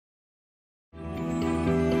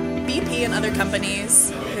BP and other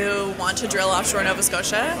companies who want to drill offshore Nova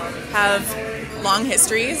Scotia have long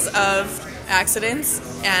histories of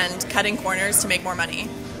accidents and cutting corners to make more money.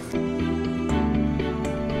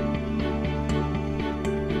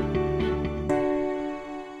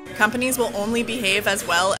 Companies will only behave as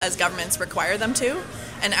well as governments require them to,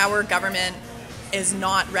 and our government is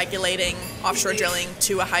not regulating offshore drilling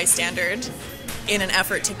to a high standard in an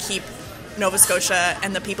effort to keep Nova Scotia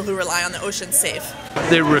and the people who rely on the ocean safe.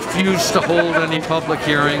 They refuse to hold any public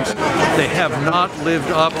hearings. They have not lived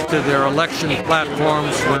up to their election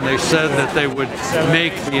platforms when they said that they would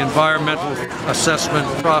make the environmental assessment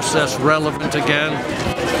process relevant again,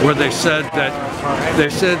 where they said that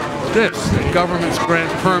governments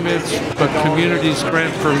grant permits, but communities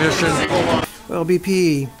grant permission. Well,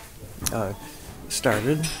 BP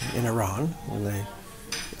started in Iran when they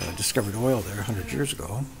discovered oil there 100 years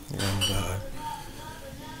ago, and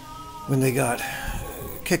when they got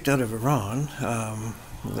kicked out of Iran,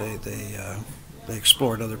 they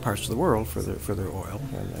explored other parts of the world for their oil,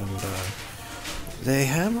 and they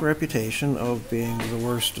have a reputation of being the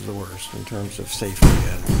worst of the worst in terms of safety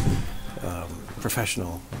and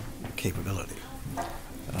professional capability.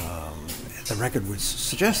 The record would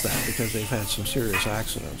suggest that because they've had some serious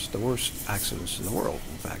accidents, the worst accidents in the world,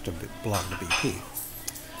 in fact, belong to BP.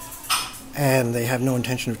 And they have no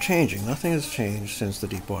intention of changing. Nothing has changed since the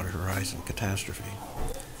Deepwater Horizon catastrophe.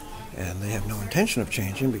 And they have no intention of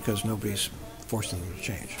changing because nobody's forcing them to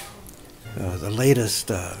change. The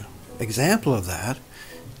latest example of that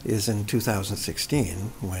is in 2016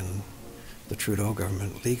 when the Trudeau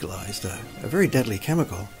government legalized a very deadly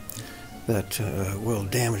chemical that will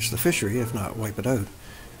damage the fishery, if not wipe it out.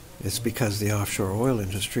 It's because the offshore oil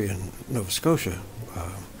industry in Nova Scotia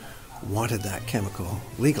wanted that chemical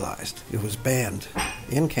legalized. It was banned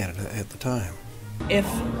in Canada at the time. If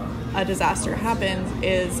a disaster happens,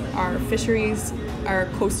 is our fisheries, our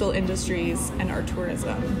coastal industries, and our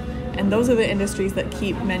tourism. And those are the industries that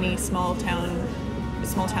keep many small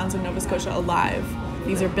towns in Nova Scotia alive.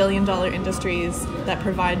 These are billion-dollar industries that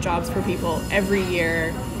provide jobs for people every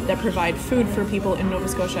year, that provide food for people in Nova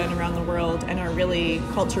Scotia and around the world, and are really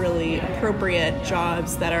culturally appropriate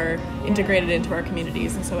jobs that are integrated into our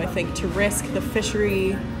communities. And so I think to risk the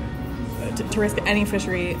fishery, to risk any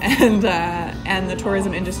fishery and the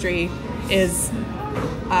tourism industry is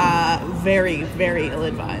very, very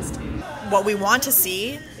ill-advised. What we want to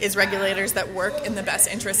see is regulators that work in the best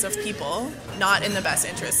interests of people, not in the best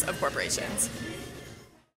interests of corporations.